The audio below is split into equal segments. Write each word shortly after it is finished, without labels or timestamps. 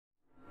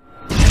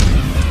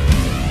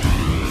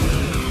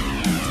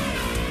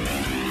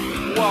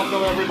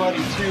Welcome, everybody,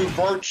 to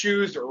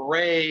Virtue's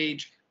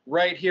Rage,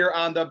 right here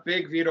on the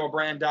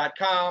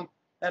BigVitoBrand.com.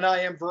 And I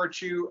am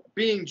Virtue,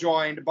 being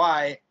joined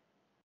by,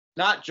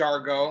 not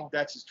Jargo,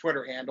 that's his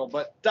Twitter handle,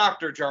 but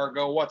Dr.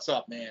 Jargo. What's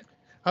up, man?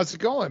 How's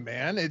it going,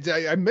 man?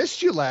 I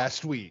missed you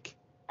last week.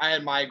 I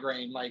had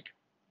migraine, like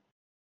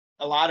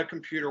a lot of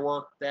computer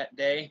work that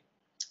day.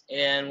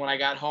 And when I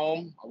got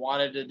home, I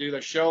wanted to do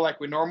the show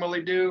like we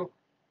normally do.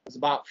 It was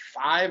about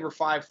 5 or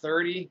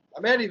 5:30.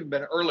 I may have even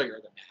been earlier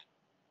than that.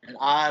 And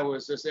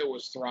it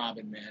was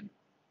throbbing, man.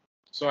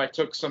 So I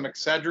took some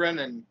Excedrin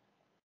and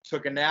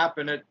took a nap,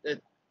 and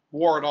it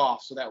wore it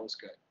off. So that was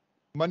good.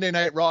 Monday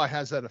Night Raw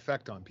has that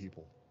effect on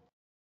people.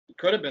 It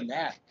could have been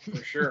that,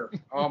 for sure.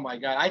 Oh, my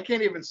God. I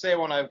can't even say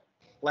when I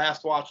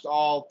last watched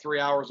all 3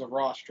 hours of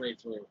Raw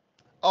straight through.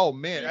 Oh,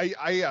 man.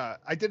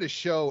 I did a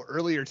show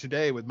earlier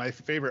today with my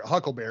favorite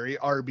Huckleberry,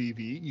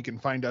 RBV. You can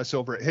find us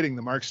over at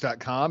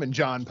hittingthemarks.com, and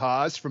John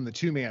Paz from the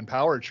Two Man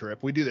Power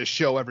Trip. We do this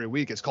show every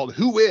week. It's called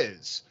Who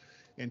Is?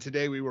 And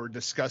today we were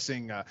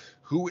discussing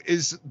who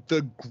is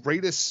the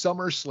greatest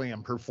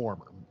SummerSlam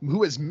performer.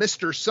 Who is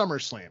Mr.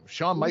 SummerSlam?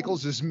 Shawn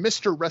Michaels is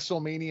Mr.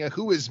 WrestleMania.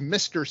 Who is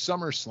Mr.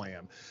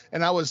 SummerSlam?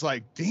 And I was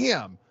like,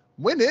 damn,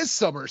 when is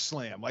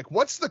SummerSlam? Like,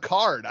 what's the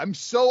card? I'm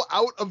so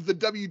out of the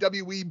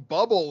WWE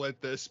bubble at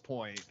this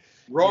point.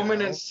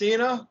 Roman and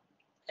Cena,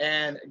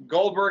 and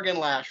Goldberg and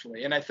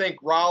Lashley. And I think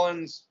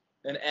Rollins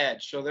and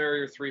Edge. So there are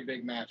your three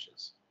big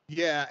matches.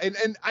 Yeah,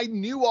 and I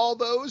knew all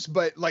those,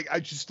 but like I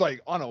just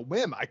like on a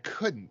whim, I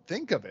couldn't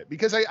think of it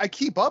because I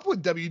keep up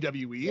with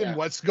WWE and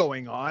what's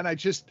going on.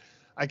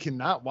 I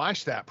cannot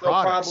watch that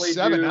product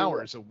 7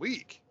 hours a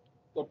week.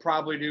 They'll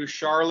probably do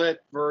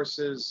Charlotte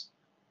versus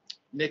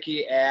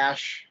Nikki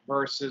Ash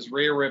versus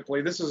Rhea Ripley.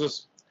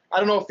 I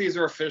don't know if these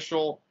are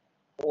official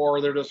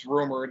or they're just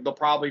rumored. They'll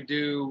probably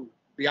do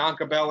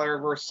Bianca Belair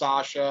versus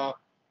Sasha.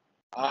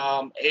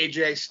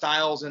 AJ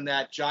Styles in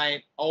that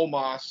giant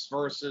Omos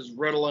versus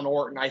Riddle and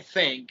Orton, I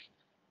think,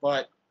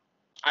 but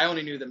I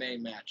only knew the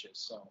main matches.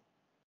 So,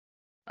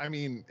 I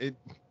mean, it's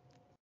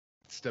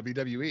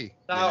WWE.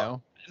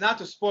 Now, not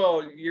to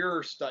spoil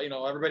your stuff,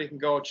 everybody can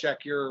go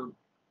check your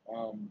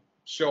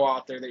show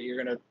out there that you're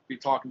going to be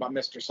talking about,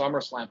 Mr.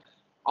 SummerSlam.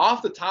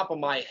 Off the top of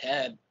my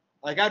head,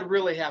 like I'd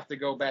really have to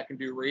go back and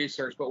do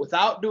research, but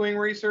without doing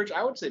research,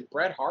 I would say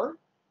Bret Hart.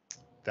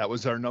 That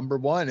was our number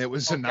one. It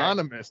was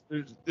anonymous.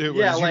 It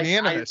was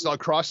unanimous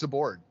across the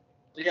board.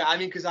 Yeah, I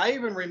mean, because I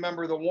even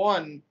remember the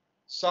one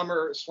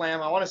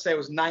SummerSlam, I want to say it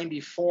was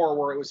 94,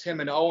 where it was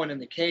him and Owen in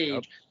the cage.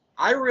 Yep.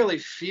 I really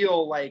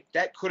feel like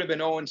that could have been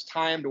Owen's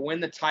time to win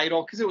the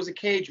title because it was a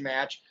cage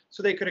match,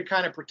 so they could have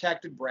kind of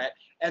protected Bret.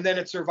 And then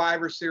at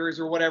Survivor Series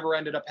or whatever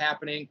ended up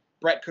happening,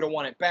 Bret could have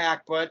won it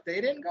back, but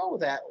they didn't go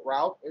that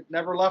route. It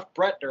never left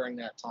Bret during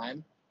that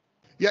time.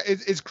 Yeah,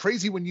 it's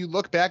crazy when you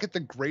look back at the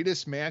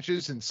greatest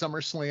matches in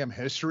SummerSlam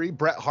history.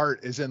 Bret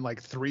Hart is in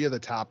like 3 of the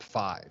top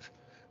 5.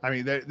 I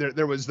mean,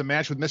 there was the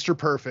match with Mr.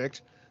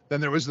 Perfect, then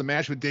there was the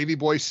match with Davey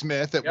Boy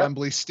Smith at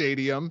Wembley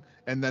Stadium,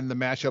 and then the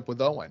matchup with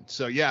Owen.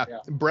 So yeah.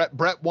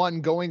 Bret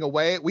won going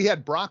away. We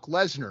had Brock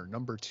Lesnar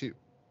number 2.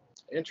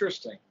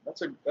 Interesting.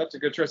 That's a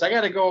good choice. I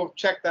got to go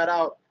check that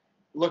out.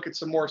 Look at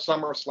some more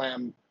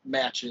SummerSlam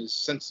matches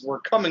since we're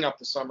coming up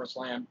to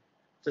SummerSlam,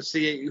 to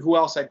see who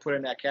else I'd put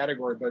in that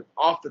category. But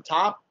off the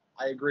top,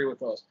 I agree with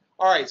those.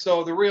 All right,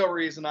 so the real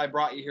reason I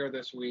brought you here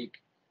this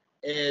week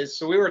is,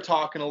 so we were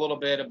talking a little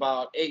bit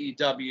about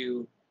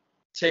AEW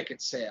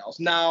ticket sales.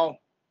 Now,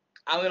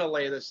 I'm going to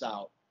lay this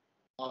out.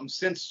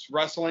 Since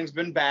wrestling's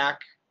been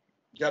back,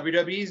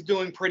 WWE's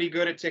doing pretty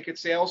good at ticket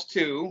sales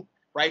too,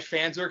 right?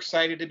 Fans are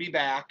excited to be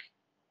back.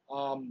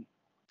 I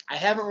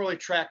haven't really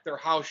tracked their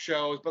house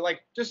shows, but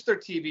like just their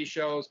TV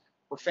shows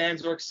where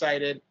fans are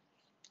excited.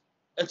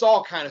 It's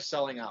all kind of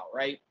selling out,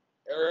 right?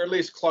 Or at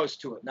least close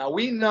to it. Now,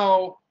 we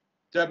know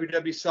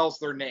WWE sells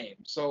their name.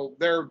 So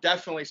they're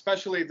definitely,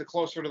 especially the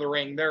closer to the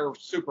ring, they're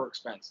super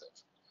expensive.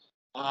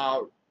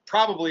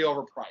 Probably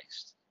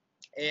overpriced.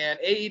 And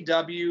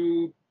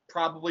AEW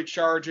probably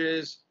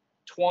charges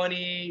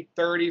 20,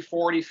 30,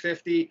 40,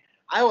 50.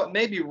 I don't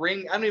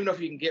even know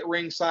if you can get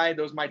ringside.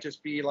 Those might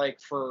just be like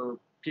for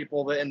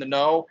people that in the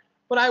know.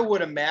 But I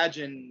would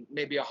imagine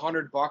maybe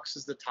 $100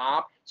 is the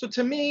top. So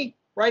to me,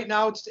 right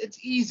now, it's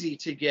easy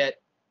to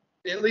get,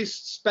 at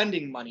least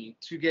spending money,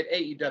 to get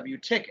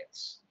AEW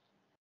tickets.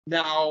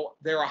 Now,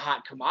 they're a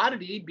hot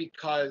commodity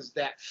because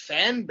that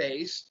fan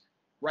base,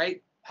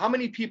 right? How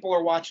many people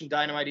are watching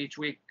Dynamite each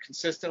week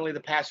consistently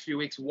the past few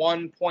weeks?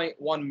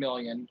 1.1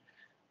 million.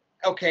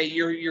 Okay,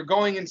 you're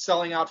going and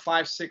selling out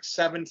 5, 6,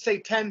 7, say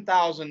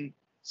 10,000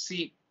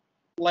 seat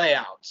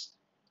layouts.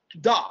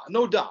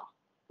 No duh.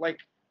 Like,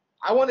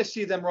 I want to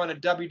see them run a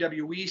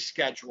WWE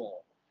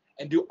schedule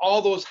and do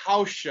all those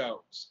house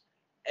shows.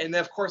 And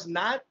then, of course,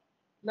 not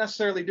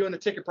necessarily doing the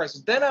ticket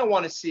prices. Then I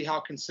want to see how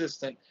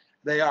consistent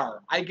they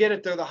are. I get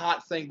it, they're the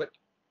hot thing, but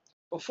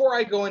before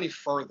I go any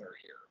further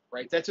here,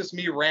 right, that's just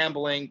me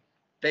rambling.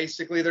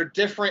 Basically, they're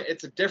different.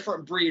 It's a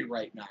different breed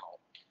right now.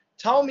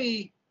 Tell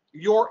me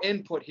your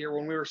input here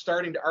when we were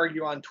starting to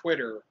argue on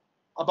Twitter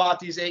about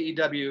these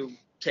AEW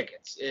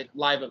tickets at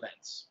live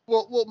events.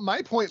 Well,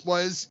 my point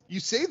was, you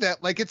say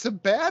that like it's a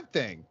bad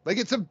thing. Like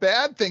it's a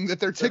bad thing that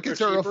their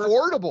tickets are cheaper?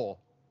 affordable,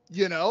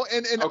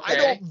 and Okay. I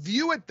don't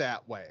view it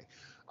that way.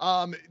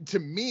 To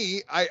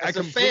me, As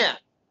a fan,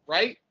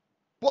 right?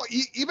 Well,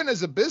 even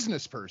as a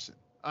business person,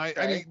 I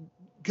mean,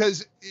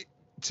 because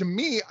to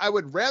me, I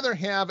would rather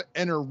have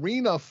an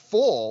arena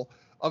full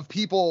of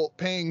people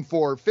paying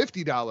for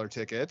 $50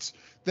 tickets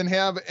than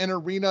have an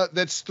arena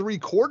that's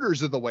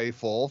 3/4 of the way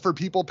full for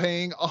people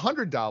paying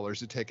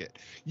 $100 a ticket.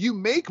 You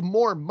make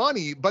more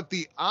money, but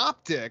the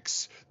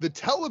optics, the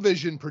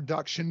television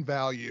production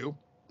value,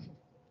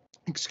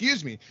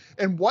 excuse me,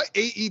 and what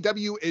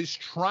AEW is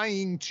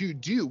trying to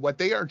do, what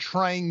they are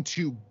trying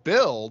to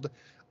build,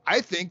 I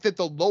think that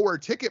the lower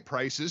ticket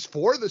prices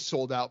for the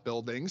sold out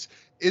buildings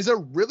is a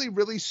really,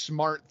 really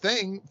smart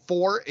thing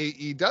for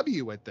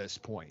AEW at this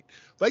point.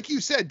 Like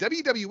you said,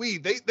 WWE,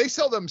 they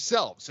sell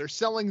themselves. They're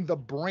selling the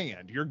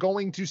brand. You're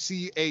going to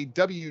see a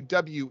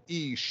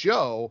WWE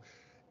show.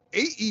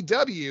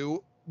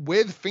 AEW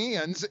with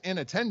fans in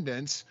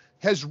attendance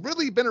has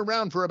really been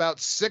around for about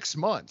 6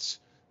 months,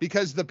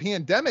 because the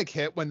pandemic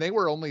hit when they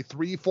were only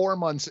 3-4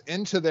 months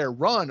into their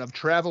run of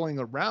traveling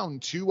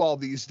around to all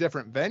these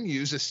different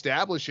venues,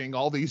 establishing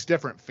all these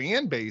different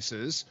fan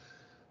bases.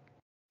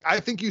 I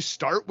think you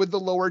start with the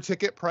lower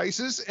ticket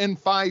prices, and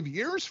 5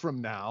 years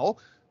from now,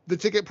 the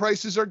ticket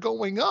prices are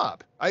going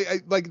up.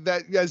 I like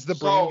that as the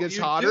brand gets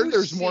hotter,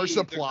 there's more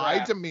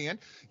supply, demand.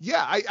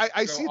 Yeah,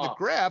 I see the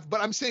graph,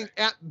 but I'm saying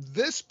at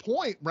this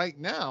point right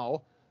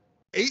now,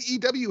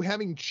 AEW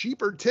having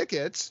cheaper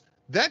tickets,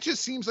 that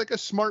just seems like a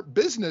smart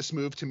business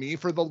move to me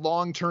for the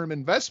long-term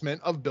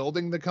investment of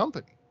building the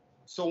company.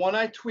 So when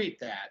I tweet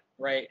that,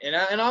 right, and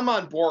I'm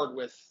on board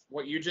with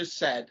what you just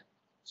said,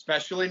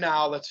 especially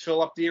now, let's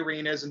fill up the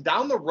arenas. And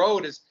down the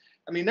road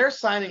they're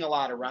signing a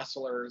lot of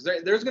wrestlers.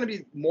 There's going to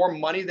be more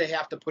money they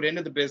have to put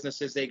into the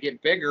business as they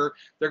get bigger.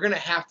 They're going to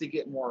have to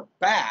get more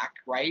back,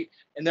 right?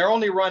 And they're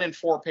only running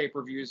 4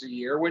 pay-per-views a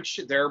year, which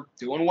they're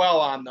doing well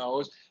on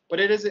those. But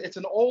it's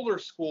an older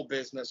school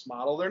business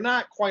model. They're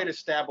not quite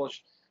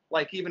established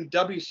like even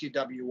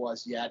WCW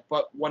was yet.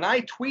 But when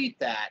I tweet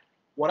that,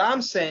 what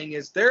I'm saying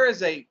is there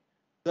is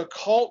the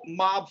cult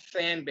mob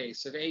fan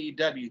base of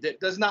AEW that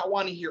does not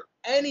want to hear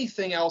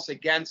anything else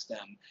against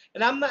them.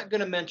 And I'm not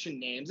going to mention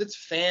names. It's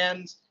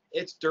fans,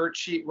 it's dirt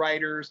sheet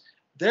writers.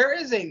 There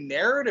is a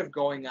narrative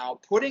going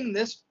out putting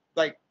this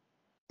like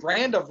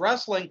brand of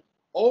wrestling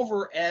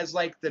over as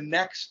like the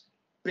next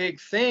big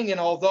thing. And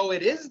although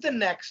it is the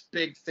next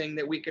big thing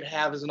that we could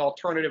have as an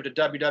alternative to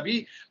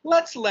WWE,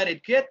 let's let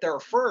it get there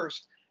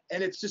first.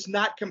 And it's just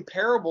not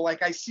comparable.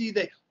 Like I see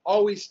they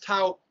always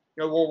tout,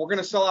 well, we're going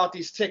to sell out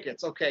these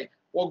tickets. Okay.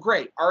 Well,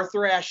 great.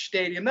 Arthur Ashe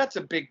Stadium, that's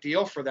a big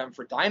deal for them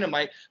for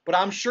Dynamite. But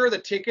I'm sure the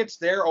tickets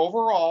there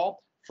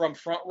overall, from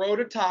front row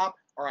to top,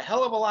 are a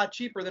hell of a lot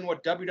cheaper than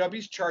what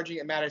WWE's charging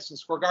at Madison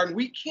Square Garden.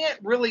 We can't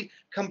really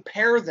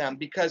compare them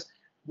because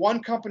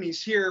one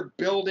company's here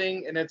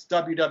building and it's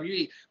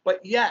WWE. But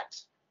yet,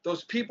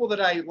 those people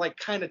that I like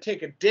kind of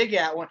take a dig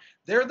at,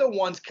 they're the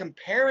ones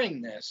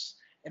comparing this.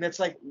 And it's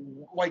like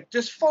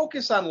just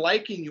focus on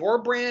liking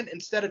your brand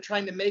instead of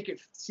trying to make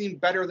it seem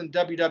better than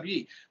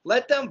WWE.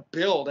 Let them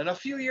build. And a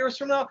few years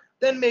from now,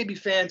 then maybe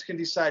fans can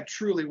decide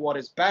truly what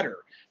is better.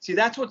 See,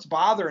 that's what's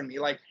bothering me.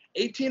 Like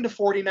 18 to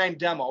 49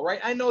 demo,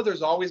 right? I know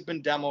there's always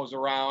been demos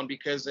around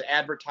because the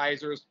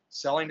advertisers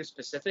selling to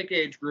specific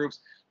age groups.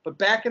 But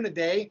back in the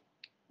day,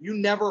 you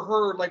never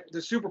heard like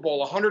the Super Bowl,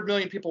 100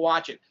 million people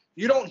watch it.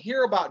 You don't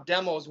hear about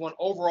demos when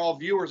overall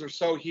viewers are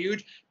so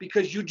huge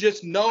because you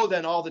just know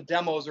then all the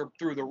demos are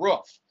through the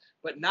roof.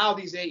 But now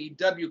these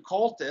AEW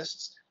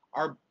cultists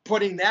are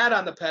putting that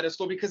on the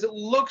pedestal because it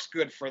looks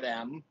good for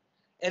them.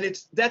 And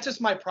that's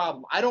just my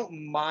problem. I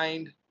don't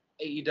mind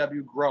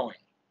AEW growing.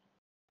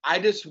 I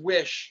just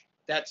wish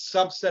that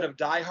subset of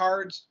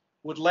diehards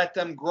would let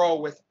them grow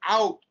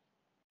without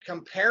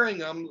comparing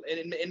them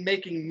and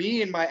making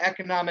me and my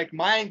economic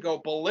mind go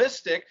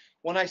ballistic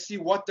when I see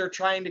what they're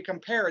trying to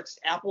compare. It's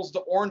apples to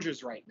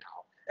oranges right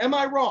now. Am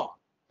I wrong?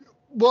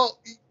 Well,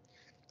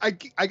 I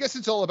guess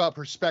it's all about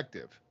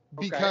perspective,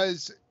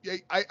 because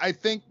I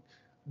think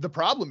the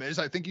problem is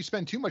I think you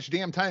spend too much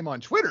damn time on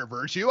Twitter,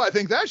 Virtue. I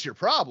think that's your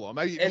problem.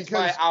 It's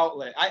my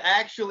outlet. I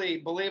actually,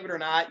 believe it or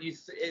not,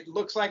 it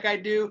looks like I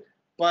do,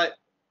 but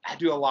I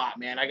do a lot,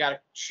 man. I got a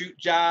shoot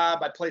job.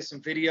 I play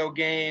some video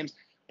games.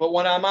 But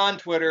when I'm on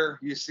Twitter,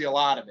 you see a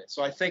lot of it.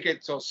 So I think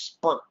it's those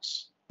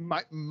spurts.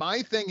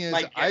 My thing is,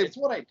 it's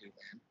what I do,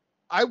 man.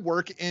 I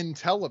work in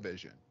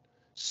television.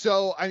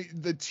 So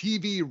the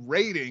TV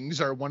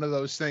ratings are one of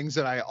those things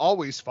that I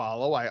always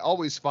follow. I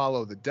always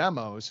follow the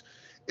demos,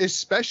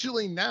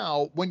 especially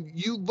now when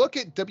you look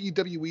at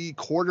WWE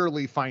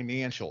quarterly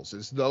financials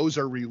as those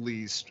are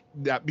released,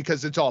 that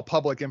because it's all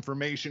public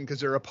information because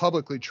they're a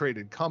publicly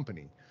traded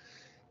company.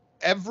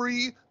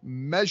 Every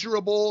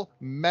measurable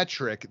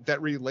metric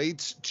that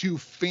relates to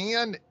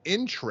fan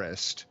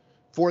interest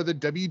for the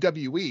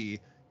WWE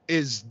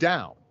is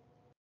down.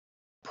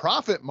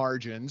 Profit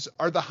margins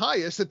are the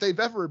highest that they've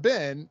ever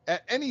been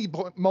at any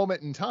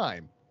moment in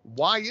time.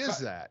 Why is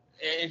that?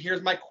 And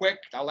here's my quick,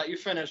 I'll let you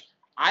finish.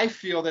 I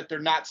feel that they're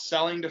not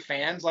selling to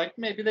fans like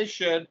maybe they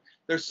should.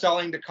 They're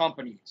selling to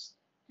companies.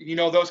 You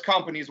know, those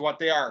companies, what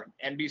they are: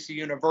 NBC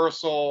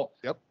Universal,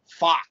 Yep.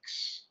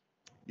 Fox.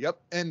 Yep.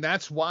 And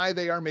that's why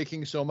they are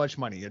making so much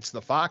money. It's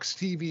the Fox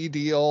TV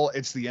deal.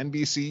 It's the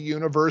NBC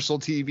Universal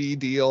TV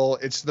deal.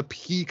 It's the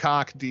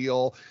Peacock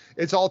deal.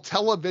 It's all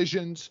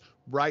television's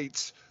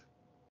rights.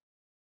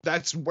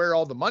 That's where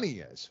all the money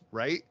is,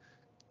 right?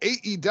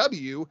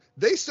 AEW,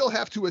 they still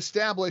have to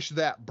establish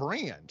that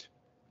brand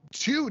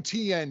to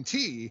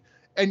TNT,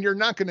 and you're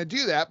not going to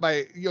do that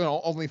by,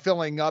 only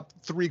filling up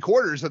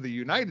 3/4 of the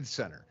United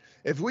Center.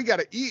 If we got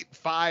to eat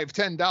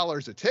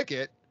 $5-10 a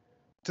ticket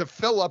to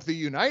fill up the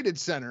United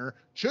Center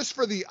just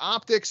for the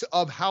optics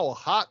of how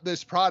hot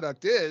this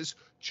product is,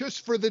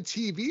 just for the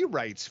TV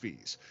rights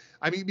fees.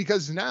 I mean,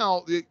 because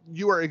now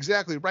you are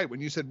exactly right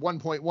when you said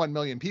 1.1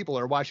 million people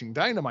are watching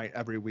Dynamite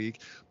every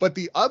week. But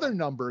the other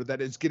number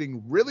that is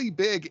getting really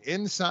big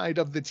inside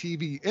of the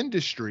TV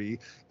industry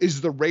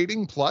is the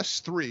rating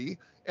 +3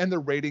 and the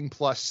rating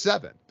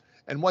 +7.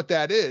 And what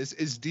that is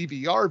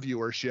DVR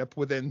viewership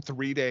within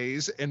 3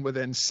 days and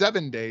within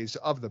 7 days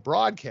of the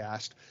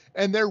broadcast.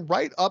 And they're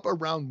right up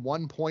around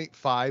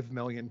 1.5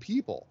 million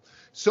people.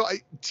 So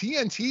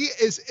TNT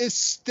is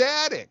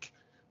ecstatic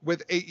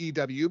with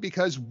AEW,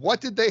 because what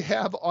did they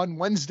have on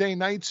Wednesday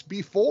nights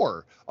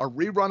before? A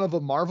rerun of a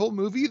Marvel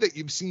movie that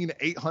you've seen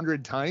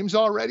 800 times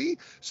already?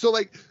 So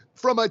like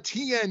from a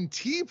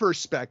TNT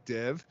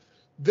perspective,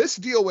 this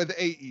deal with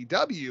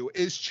AEW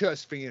is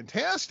just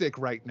fantastic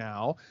right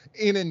now.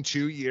 And in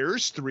 2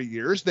 years, 3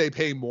 years, they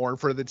pay more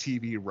for the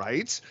TV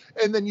rights.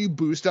 And then you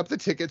boost up the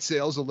ticket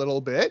sales a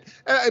little bit.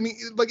 I mean,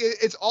 like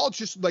it's all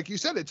just, like you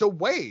said, it's a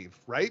wave,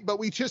 right? But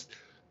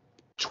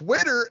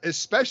Twitter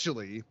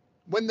especially,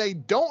 when they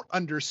don't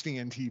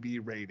understand TV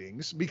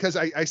ratings, because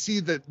I see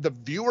the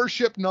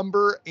viewership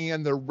number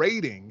and the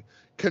rating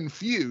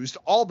confused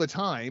all the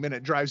time, and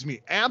it drives me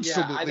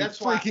absolutely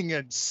freaking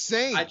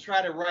insane. I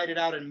try to write it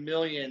out in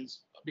millions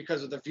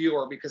because of the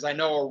viewer, because I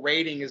know a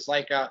rating is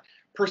like a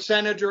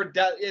percentage or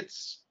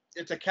it's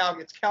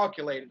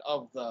calculated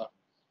of the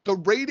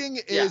rating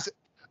is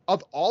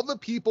of all the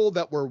people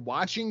that were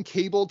watching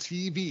cable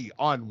TV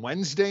on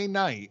Wednesday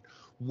night,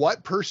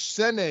 what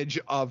percentage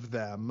of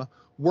them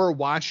were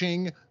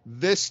watching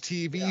this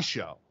TV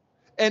show.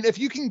 And if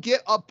you can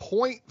get a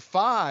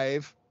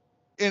 0.5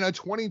 in a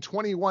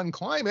 2021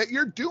 climate,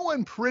 you're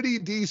doing pretty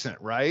decent,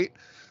 right?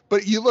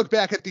 But you look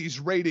back at these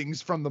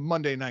ratings from the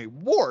Monday Night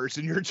Wars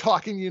and you're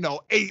talking,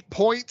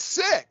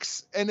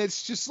 8.6. And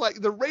it's just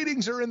like the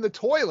ratings are in the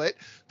toilet.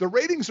 The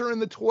ratings are in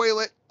the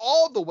toilet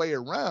all the way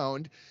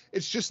around.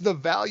 It's just the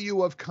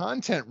value of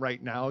content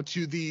right now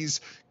to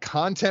these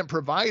content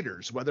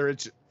providers, whether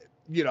it's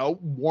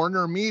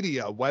Warner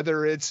Media,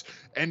 whether it's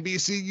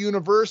NBC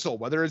Universal,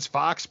 whether it's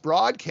Fox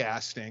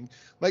Broadcasting.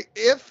 Like,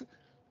 if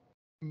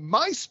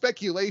my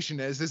speculation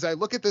is I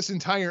look at this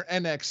entire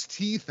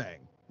NXT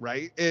thing,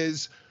 right,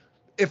 is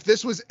if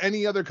this was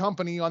any other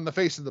company on the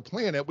face of the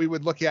planet, we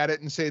would look at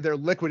it and say they're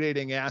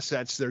liquidating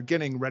assets, they're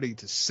getting ready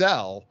to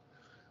sell.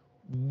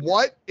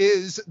 What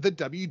is the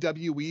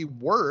WWE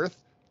worth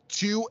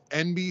to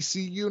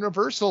NBC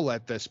Universal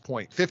at this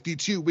point?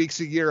 52 weeks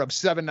a year of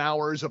 7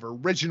 hours of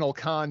original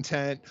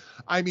content.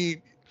 I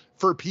mean,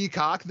 for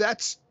Peacock,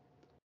 that's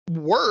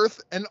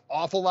worth an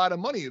awful lot of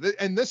money.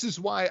 And this is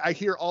why I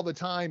hear all the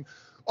time,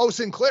 oh,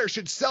 Sinclair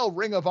should sell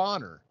Ring of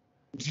Honor.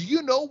 Do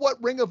you know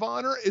what Ring of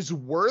Honor is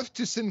worth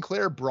to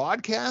Sinclair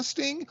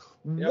Broadcasting?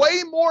 Yep.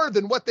 Way more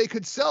than what they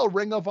could sell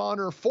Ring of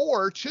Honor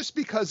for, just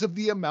because of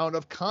the amount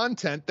of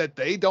content that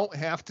they don't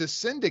have to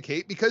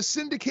syndicate, because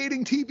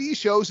syndicating TV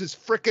shows is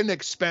freaking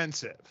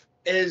expensive.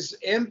 Is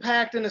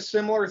Impact in a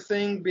similar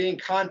thing, being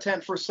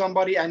content for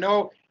somebody? I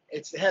know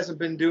it hasn't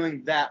been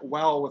doing that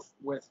well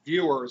with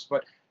viewers,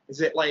 but is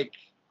it like,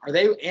 are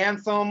they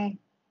Anthem?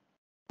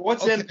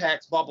 What's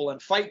Impact's bubble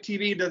and Fight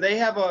TV? Do they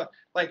have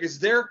is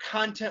their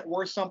content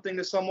worth something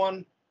to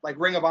someone like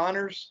Ring of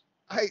Honors?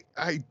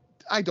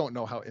 I don't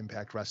know how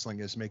Impact Wrestling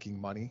is making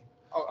money.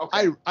 Oh,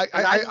 okay.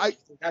 I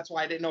that's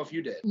why I didn't know if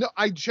you did. No,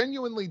 I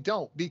genuinely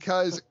don't,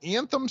 because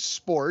Anthem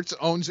Sports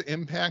owns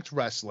Impact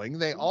Wrestling.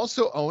 They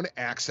also own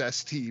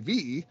Access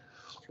TV.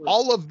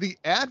 All of the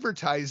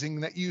advertising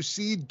that you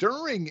see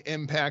during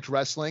Impact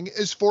Wrestling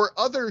is for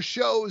other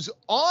shows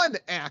on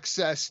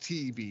Access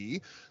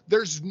TV.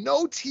 There's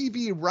no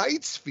TV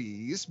rights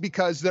fees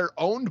because they're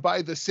owned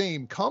by the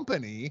same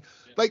company.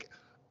 Like,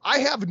 I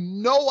have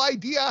no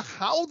idea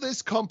how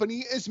this company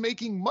is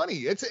making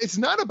money. It's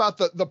not about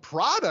the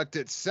product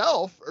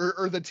itself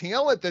or the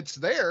talent that's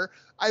there.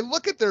 I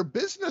look at their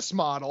business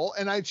model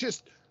and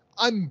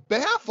I'm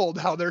baffled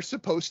how they're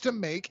supposed to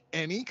make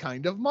any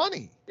kind of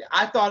money. Yeah,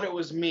 I thought it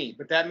was me,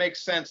 but that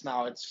makes sense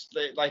now. It's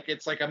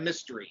like a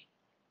mystery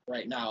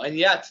right now, and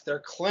yet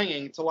they're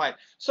clinging to life.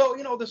 So,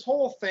 this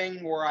whole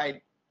thing where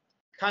I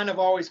kind of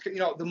always,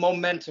 the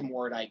momentum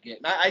word I get.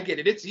 And I get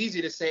it. It's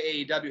easy to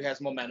say AEW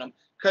has momentum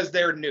because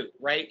they're new,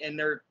 right? And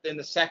they're in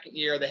the second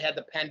year. They had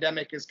the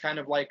pandemic as kind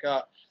of like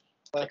a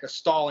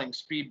stalling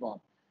speed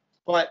bump.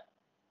 But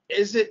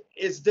is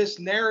this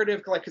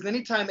narrative, like, because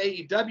anytime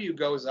AEW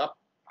goes up,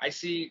 I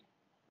see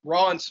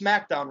Raw and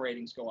SmackDown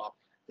ratings go up.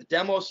 The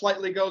demo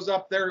slightly goes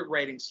up, their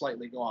ratings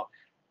slightly go up.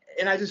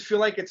 And I just feel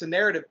like it's a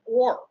narrative.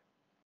 Or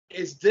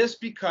is this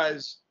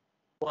because,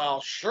 well,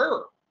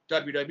 sure,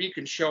 WWE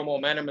can show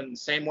momentum in the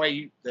same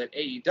way that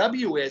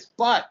AEW is,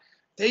 but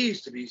they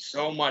used to be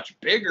so much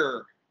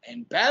bigger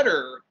and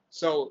better,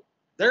 so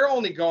they're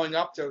only going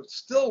up to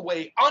still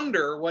way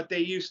under what they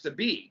used to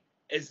be.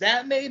 Is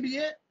that maybe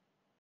it?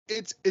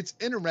 It's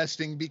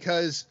interesting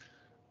because,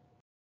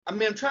 I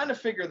mean, I'm trying to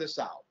figure this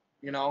out,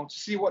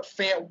 see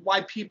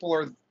why people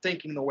are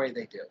thinking the way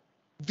they do.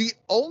 The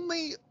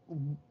only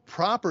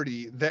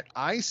property that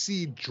I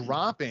see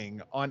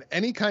dropping on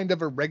any kind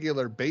of a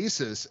regular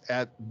basis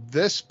at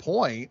this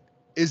point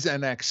is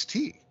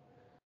NXT.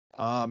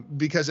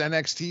 Because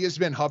NXT has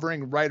been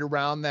hovering right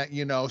around that,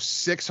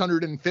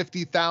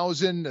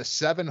 650,000 to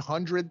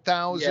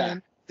 700,000. Yeah.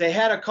 They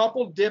had a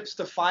couple dips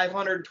to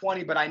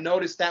 520, but I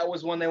noticed that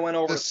was when they went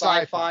over to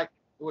sci-fi. It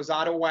was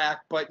out of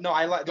whack, but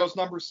no, those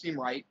numbers seem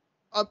right.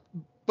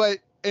 But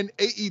in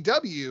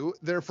AEW,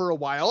 there for a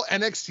while,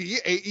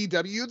 NXT,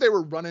 AEW, they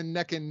were running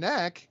neck and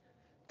neck.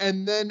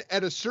 And then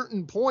at a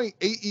certain point,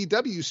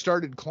 AEW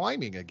started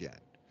climbing again.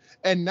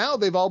 And now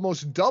they've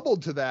almost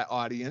doubled to that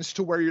audience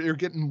to where you're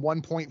getting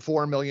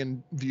 1.4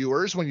 million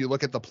viewers. When you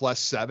look at the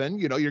 +7,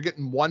 you're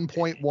getting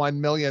 1.1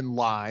 million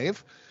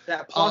live.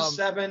 That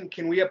 +7,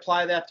 can we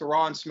apply that to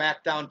Raw and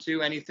SmackDown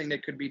too? Anything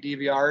that could be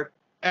DVR'd?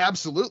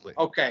 Absolutely.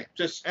 Okay.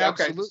 Just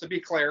to be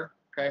clear.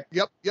 Okay.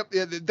 Yep.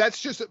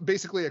 That's just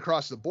basically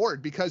across the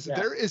board, because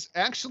there is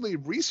actually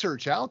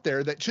research out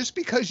there that just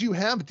because you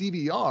have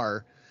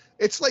DVR,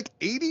 it's like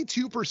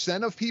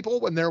 82% of people,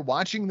 when they're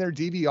watching their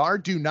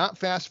DVR, do not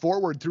fast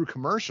forward through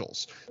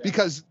commercials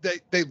because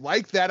they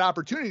like that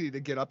opportunity to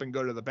get up and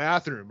go to the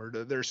bathroom, or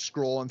they're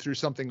scrolling through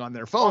something on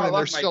their phone and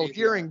they're still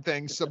hearing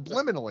things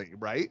subliminally,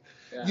 right?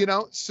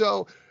 Yeah.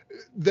 So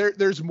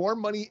there's more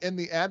money in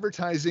the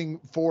advertising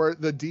for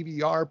the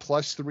DVR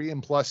 +3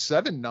 and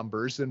 +7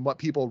 numbers than what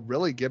people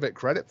really give it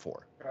credit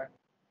for. Okay.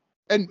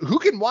 And who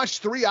can watch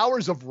 3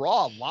 hours of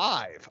Raw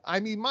live? I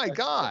mean, my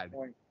God.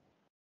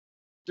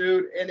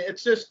 Dude, and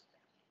it's just,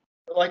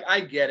 like,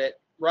 I get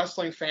it.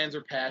 Wrestling fans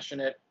are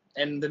passionate,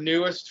 and the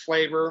newest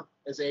flavor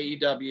is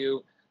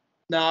AEW.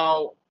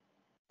 Now,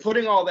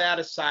 putting all that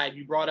aside,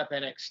 you brought up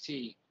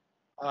NXT.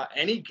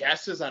 Any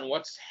guesses on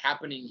what's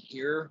happening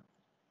here?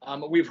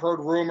 We've heard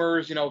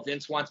rumors,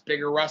 Vince wants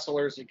bigger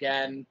wrestlers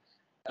again.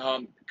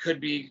 Could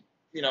be,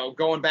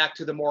 going back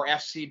to the more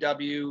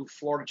FCW,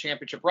 Florida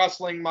Championship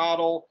Wrestling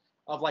model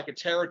of like a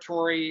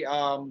territory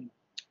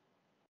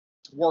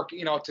work,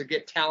 to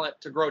get talent,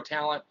 to grow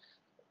talent.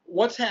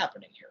 What's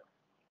happening here,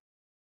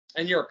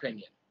 in your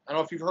opinion? I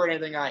don't know if you've heard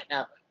anything I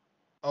haven't.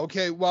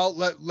 Okay, well,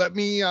 let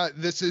me,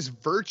 this is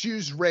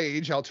Virtue's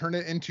Rage. I'll turn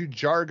it into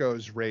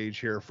Jargo's Rage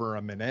here for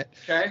a minute.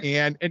 Okay.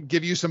 And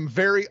give you some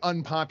very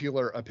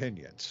unpopular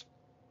opinions.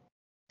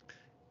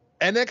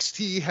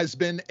 NXT has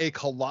been a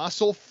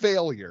colossal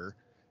failure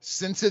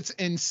since its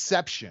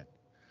inception.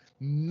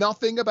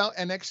 Nothing about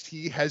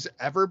NXT has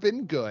ever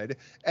been good,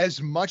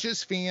 as much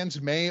as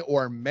fans may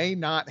or may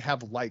not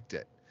have liked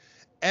it.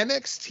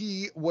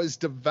 NXT was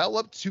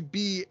developed to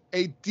be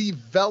a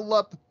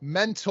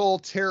developmental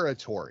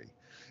territory.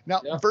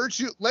 Now,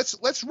 Virtue,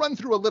 let's run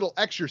through a little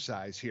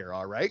exercise here,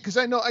 all right? Because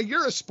I know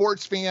you're a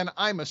sports fan.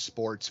 I'm a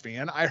sports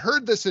fan. I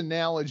heard this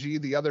analogy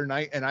the other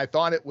night, and I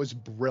thought it was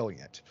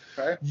brilliant.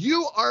 Okay.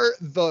 You are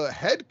the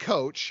head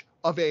coach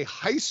of a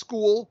high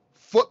school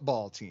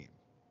football team.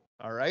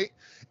 All right.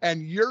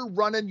 And you're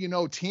running,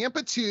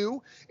 Tampa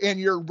 2, and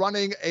you're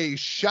running a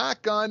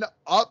shotgun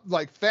up,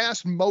 like,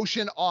 fast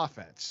motion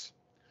offense.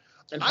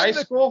 In high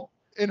school?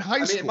 In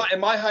high school. In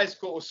my high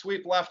school, it was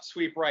sweep left,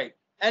 sweep right.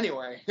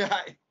 Anyway.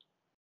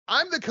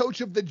 I'm the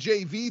coach of the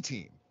JV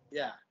team.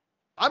 Yeah.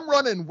 I'm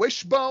running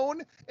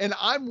wishbone, and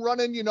I'm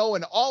running, an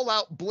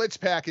all-out blitz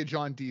package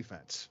on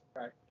defense.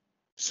 Right.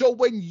 So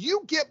when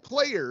you get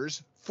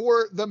players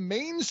for the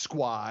main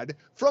squad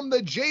from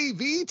the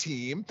JV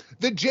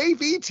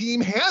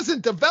team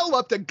hasn't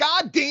developed a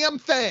goddamn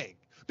thing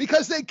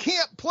because they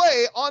can't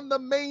play on the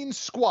main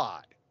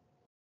squad.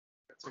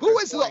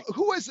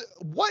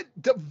 What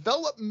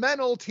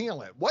developmental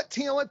talent? What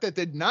talent that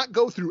did not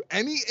go through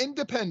any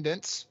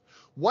independence?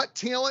 What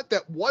talent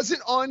that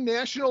wasn't on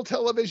national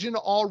television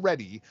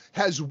already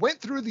has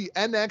went through the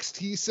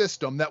NXT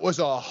system that was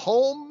a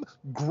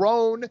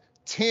homegrown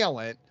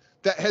talent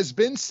that has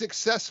been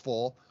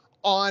successful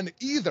on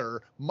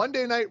either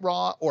Monday Night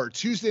Raw or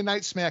Tuesday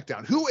Night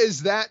SmackDown? Who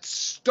is that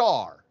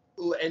star?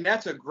 And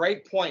that's a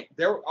great point.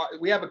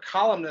 We have a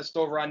columnist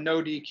over on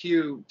No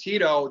DQ,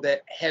 Tito,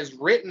 that has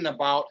written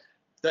about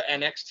the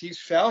NXT's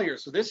failure.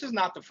 So this is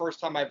not the first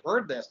time I've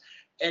heard this.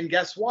 And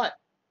guess what?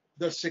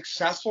 The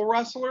successful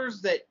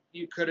wrestlers that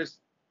you could have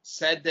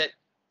said that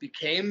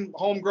became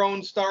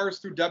homegrown stars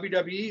through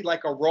WWE,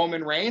 like a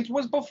Roman Reigns,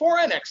 was before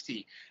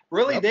NXT.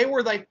 Really, They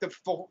were like the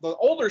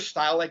older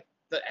style, like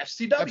the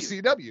FCW.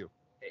 FCW.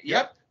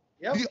 Yep.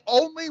 The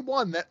only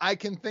one that I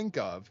can think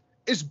of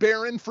is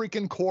Baron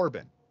freaking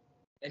Corbin.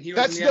 And he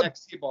was in the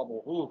NXT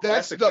bubble. Ooh,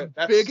 that's the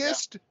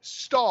biggest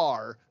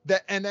star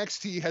that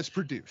NXT has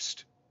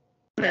produced.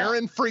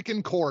 Baron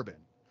freaking Corbin.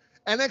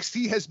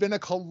 NXT has been a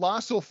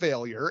colossal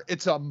failure.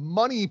 It's a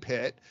money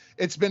pit.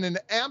 It's been an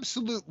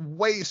absolute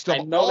waste of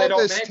all this talent. I know they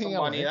don't make them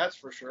money, that's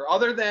for sure.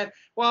 Other than,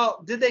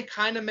 well, did they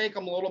kind of make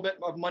them a little bit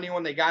of money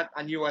when they got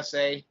on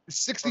USA?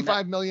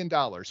 $65 million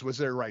was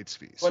their rights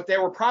fees. But they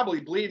were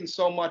probably bleeding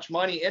so much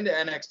money into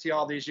NXT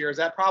all these years.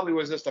 That probably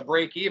was just a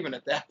break even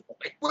at that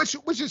point.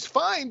 Which is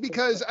fine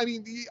because, I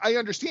mean, I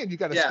understand you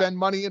got to spend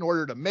money in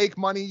order to make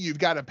money. You've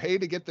got to pay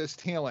to get this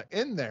talent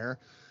in there.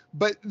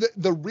 But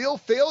the real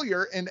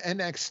failure in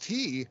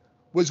NXT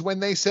was when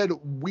they said,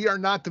 we are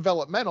not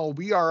developmental,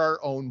 we are our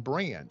own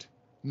brand.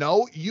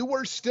 No, you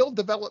are still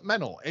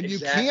developmental, and you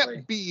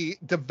can't be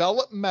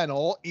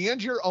developmental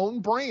and your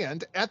own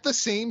brand at the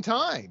same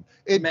time.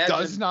 It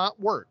does not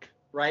work.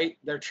 Right?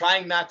 They're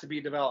trying not to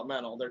be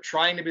developmental. They're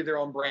trying to be their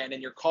own brand,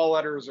 and your call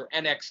letters are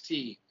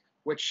NXT,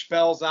 which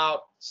spells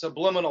out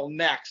subliminal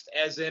next,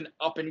 as in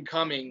up and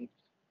coming.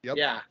 Yep.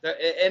 Yeah.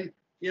 And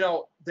you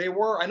know,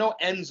 I know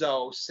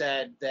Enzo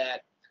said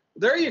that,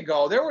 there you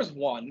go. There was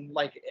one,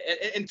 like,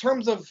 in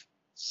terms of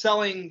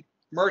selling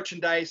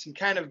merchandise and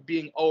kind of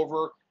being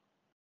over,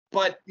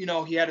 but, you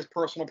know, he had his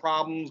personal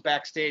problems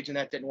backstage and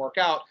that didn't work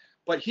out.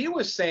 But he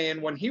was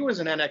saying when he was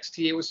in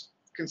NXT, it was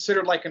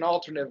considered like an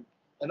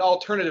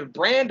alternative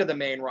brand to the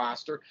main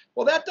roster.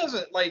 Well, that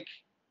doesn't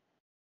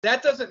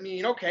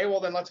mean, okay, well,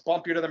 then let's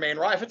bump you to the main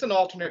roster. If it's an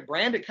alternate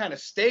brand, it kind of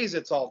stays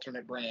its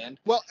alternate brand.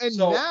 Well, and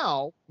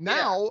so,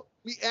 now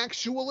we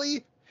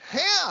actually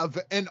have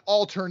an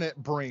alternate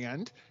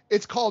brand.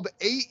 It's called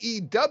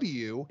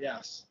AEW.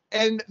 Yes.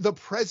 And the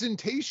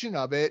presentation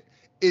of it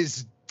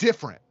is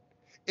different.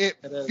 It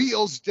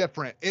feels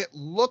different. It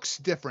looks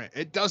different.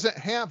 It doesn't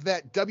have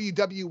that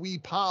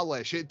WWE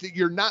polish.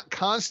 You're not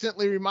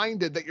constantly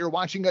reminded that you're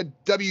watching a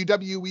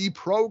WWE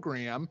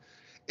program.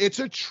 It's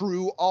a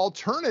true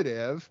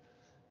alternative.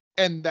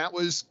 And that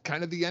was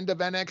kind of the end of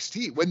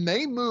NXT. When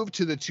they moved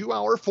to the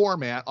 2-hour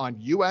format on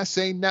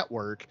USA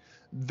Network,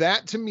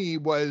 that to me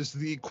was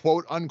the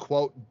quote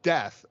unquote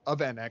death of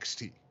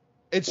NXT.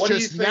 It's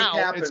just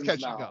now it's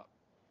catching up.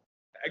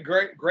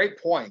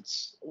 Great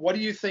points. What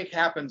do you think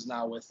happens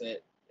now with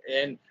it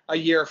in a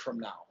year from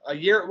now?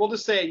 We'll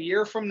just say a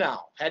year from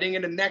now, heading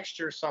into next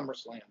year's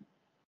SummerSlam.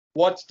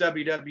 What's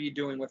WWE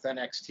doing with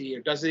NXT,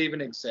 or does it even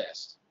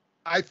exist?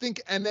 I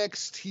think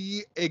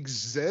NXT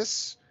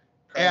exists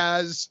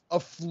as a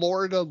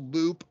Florida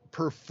Loop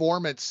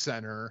performance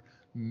center,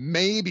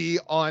 maybe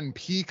on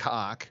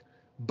Peacock,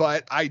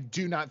 but I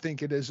do not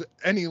think it is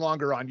any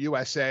longer on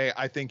USA.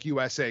 I think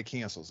USA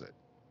cancels it.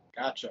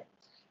 Gotcha.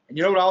 And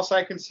you know what else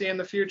I can see in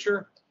the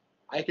future?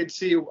 I could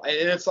see, and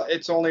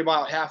it's only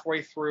about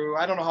halfway through.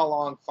 I don't know how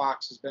long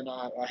Fox has been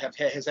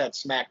has had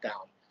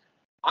SmackDown.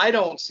 I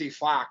don't see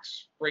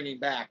Fox bringing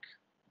back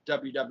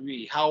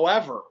WWE.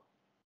 However,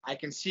 I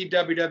can see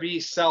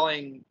WWE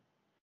selling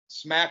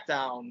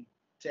SmackDown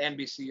to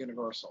NBC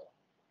Universal.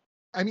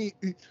 I mean,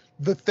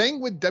 the thing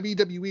with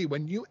WWE,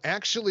 when you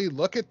actually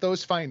look at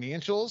those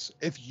financials,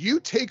 if you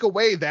take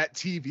away that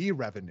TV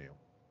revenue,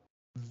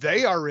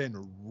 they are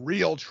in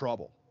real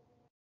trouble.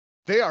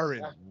 They are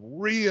in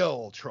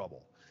real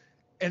trouble.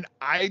 And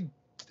I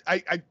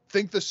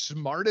think the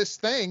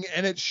smartest thing,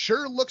 and it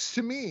sure looks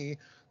to me,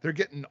 they're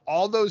getting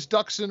all those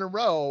ducks in a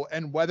row,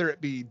 and whether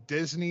it be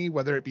Disney,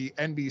 whether it be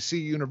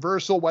NBC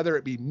Universal, whether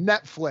it be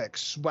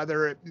Netflix,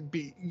 whether it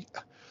be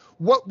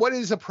what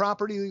is a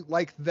property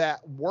like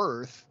that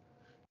worth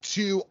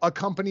to a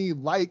company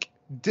like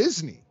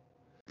Disney?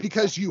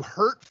 Because you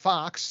hurt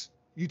Fox,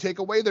 you take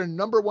away their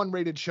number 1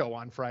 rated show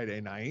on Friday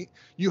night.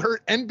 You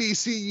hurt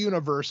NBC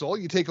Universal,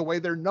 you take away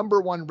their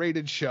number 1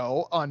 rated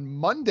show on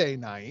Monday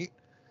night.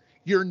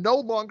 You're no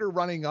longer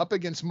running up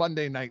against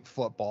Monday Night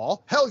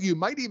Football. Hell, you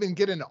might even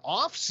get an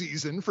off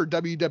season for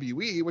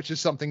WWE, which is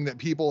something that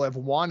people have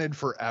wanted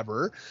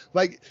forever.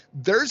 Like,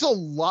 there's a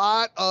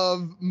lot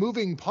of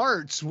moving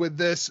parts with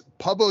this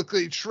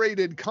publicly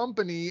traded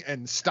company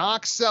and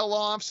stock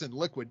sell-offs and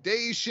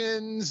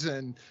liquidations.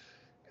 And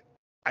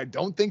I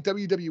don't think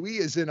WWE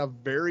is in a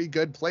very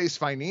good place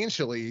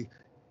financially,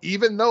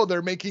 even though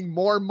they're making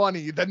more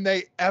money than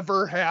they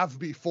ever have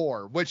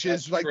before, which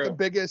is like the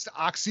biggest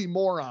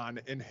oxymoron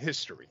in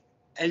history.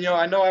 And, you know,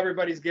 I know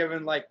everybody's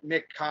giving like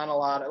Nick Khan a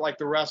lot, like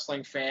the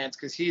wrestling fans,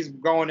 because he's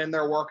going in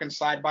there working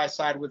side by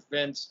side with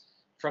Vince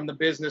from the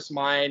business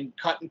mind,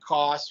 cutting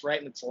costs, right?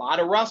 And it's a lot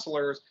of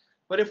wrestlers.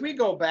 But if we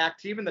go back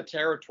to even the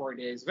territory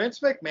days,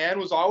 Vince McMahon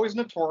was always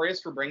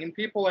notorious for bringing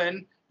people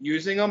in,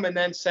 using them, and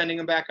then sending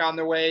them back on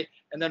their way,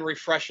 and then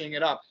refreshing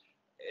it up.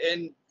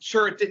 And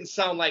sure, it didn't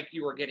sound like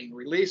you were getting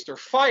released or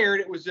fired.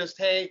 It was just,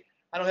 hey,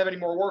 I don't have any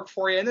more work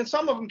for you. And then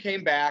some of them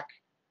came back,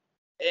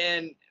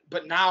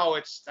 but now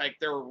it's like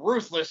they're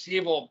ruthless,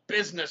 evil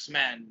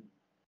businessmen.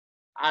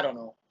 I don't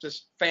know.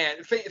 Just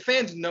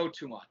fans know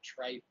too much,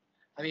 right?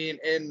 I mean,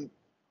 and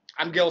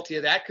I'm guilty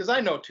of that because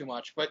I know too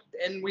much.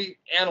 And we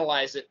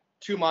analyze it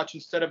too much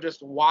instead of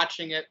just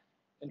watching it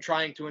and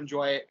trying to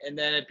enjoy it. And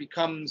then it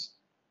becomes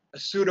a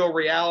pseudo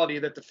reality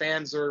that the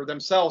fans are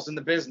themselves in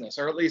the business,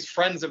 or at least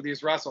friends of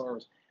these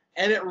wrestlers.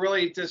 And it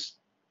really just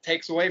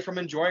takes away from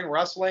enjoying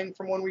wrestling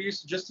from when we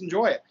used to just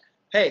enjoy it.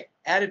 Hey,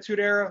 Attitude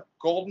Era,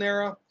 Golden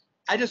Era,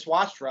 I just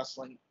watched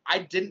wrestling. I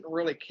didn't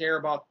really care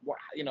about what,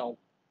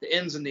 the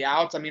ins and the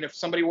outs. I mean, if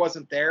somebody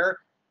wasn't there,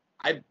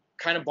 I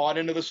kind of bought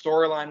into the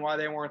storyline why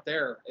they weren't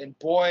there. And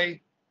boy,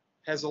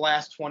 has the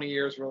last 20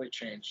 years really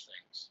changed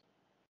things.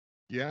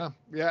 Yeah.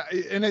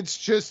 And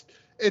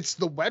it's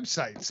the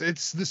websites,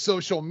 it's the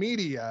social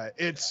media,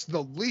 it's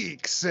the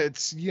leaks,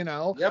 it's,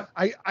 Yep.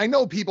 I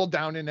know people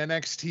down in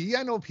NXT.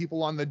 I know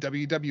people on the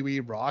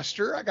WWE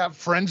roster. I got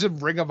friends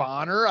of Ring of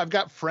Honor. I've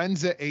got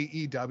friends at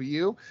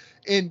AEW.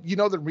 And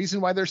the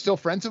reason why they're still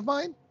friends of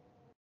mine?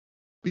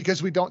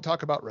 Because we don't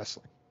talk about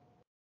wrestling.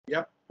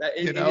 Yep.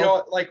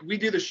 Like we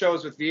do the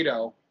shows with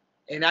Vito,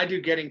 and I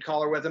do Getting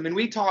Color with him, and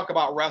we talk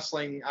about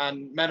wrestling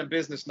on Men of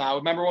Business now.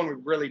 Remember when we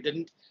really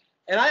didn't?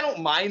 And I don't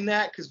mind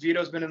that because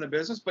Vito's been in the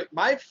business, but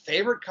my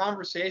favorite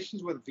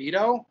conversations with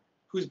Vito,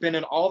 who's been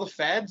in all the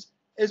feds,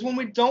 is when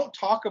we don't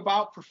talk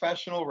about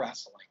professional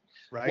wrestling.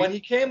 Right. When he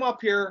came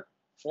up here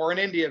for an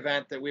indie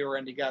event that we were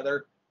in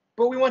together,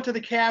 but we went to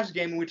the Cavs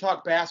game and we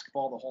talked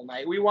basketball the whole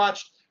night. We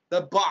watched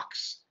the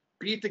Bucks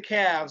beat the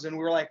Cavs, and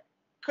we were like,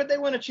 could they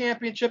win a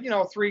championship,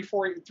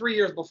 3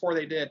 years before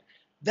they did?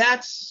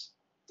 That's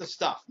the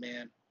stuff,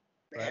 man.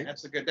 Right.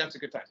 That's a good time.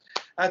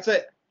 That's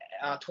it.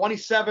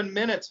 27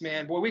 minutes,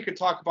 man. Boy, we could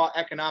talk about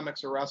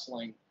economics of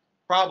wrestling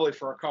probably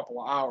for a couple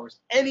of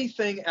hours.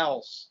 Anything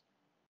else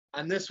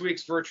on this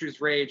week's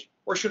Virtue's Rage,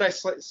 or should I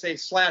say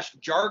 /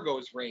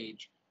 Jargo's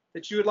Rage,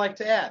 that you would like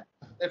to add?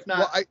 If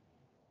not,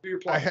 do your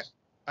plugs.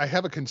 I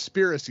have a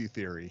conspiracy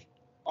theory.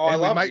 Oh, I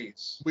love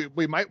these.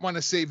 We might want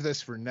to save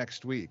this for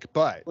next week,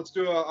 but let's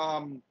do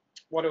a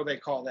what do they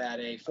call that?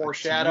 A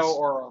foreshadow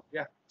or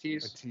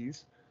tease? A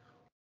tease.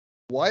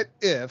 What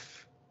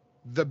if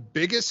the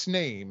biggest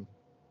name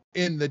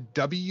in the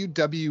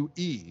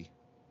WWE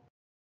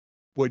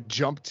would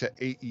jump to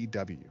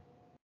AEW?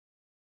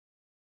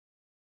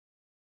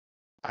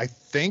 I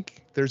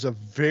think there's a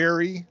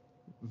very,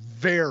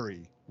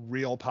 very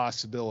real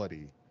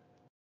possibility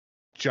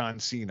John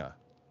Cena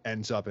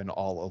ends up in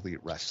All Elite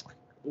Wrestling.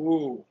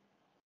 Ooh.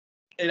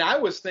 And I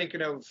was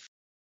thinking of